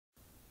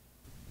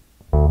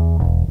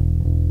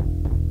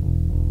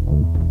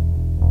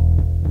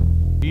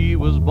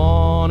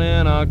born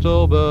in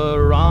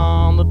October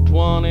on the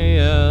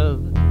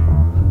 20th.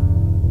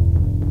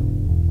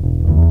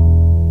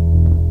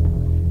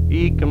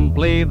 He can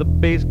play the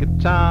bass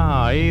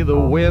guitar either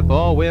with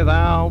or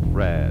without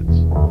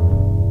frets.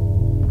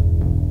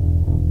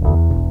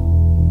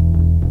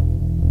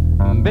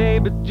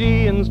 Baby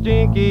G and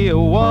Stinky are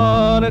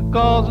what it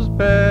calls his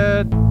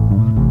pet.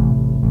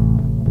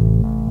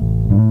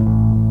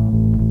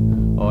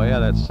 Oh yeah,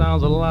 that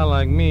sounds a lot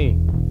like me,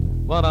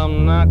 but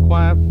I'm not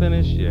quite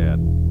finished yet.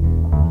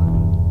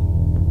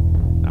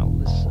 Now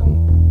listen.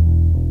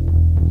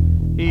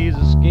 He's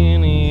as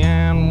skinny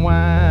and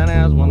white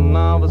as one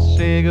of his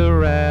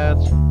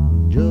cigarettes.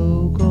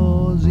 Joe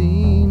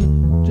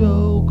Corzine,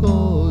 Joe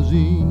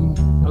Corzine.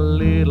 A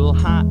little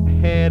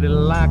hot-headed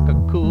like a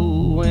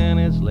cool when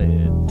it's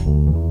lit.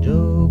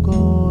 Joe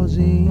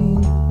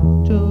Corzine,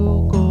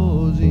 Joe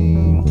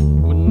Corzine.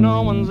 When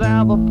no one's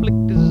ever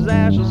flicked his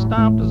ass or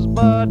stomped his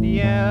butt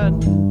yet.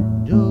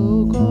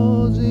 Joe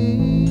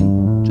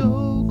Corzine,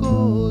 Joe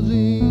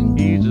Corzine.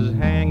 He's just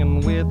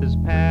hanging with his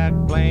pack,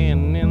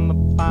 playing in the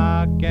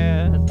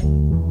pocket.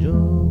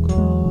 Joe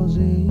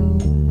Corzine,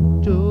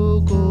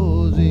 Joe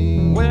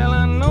Corzine. Well,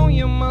 I know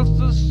you must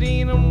have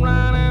seen him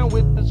riding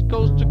with this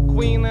coaster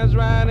queen. That's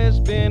right, he's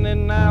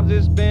spinning knobs,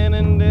 he's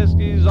spinning discs.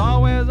 He's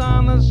always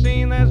on the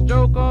scene. That's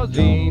Joe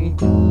Corzine.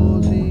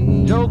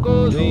 Joe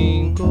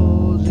Corzine.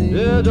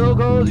 Yeah, Joe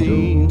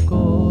Corzine.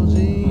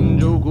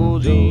 Joe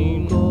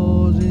Corzine.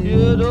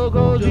 Yeah, Joe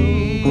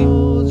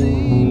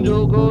Corzine.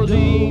 Joe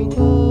Corzine.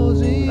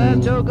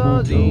 That's Joe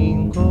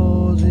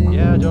Corzine.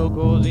 Yeah, Joe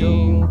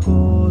Corzine.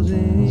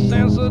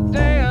 Since the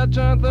day I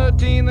turned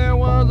 13, there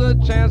was a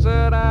chance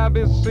that I'd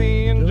be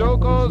seeing Joe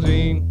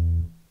Corzine.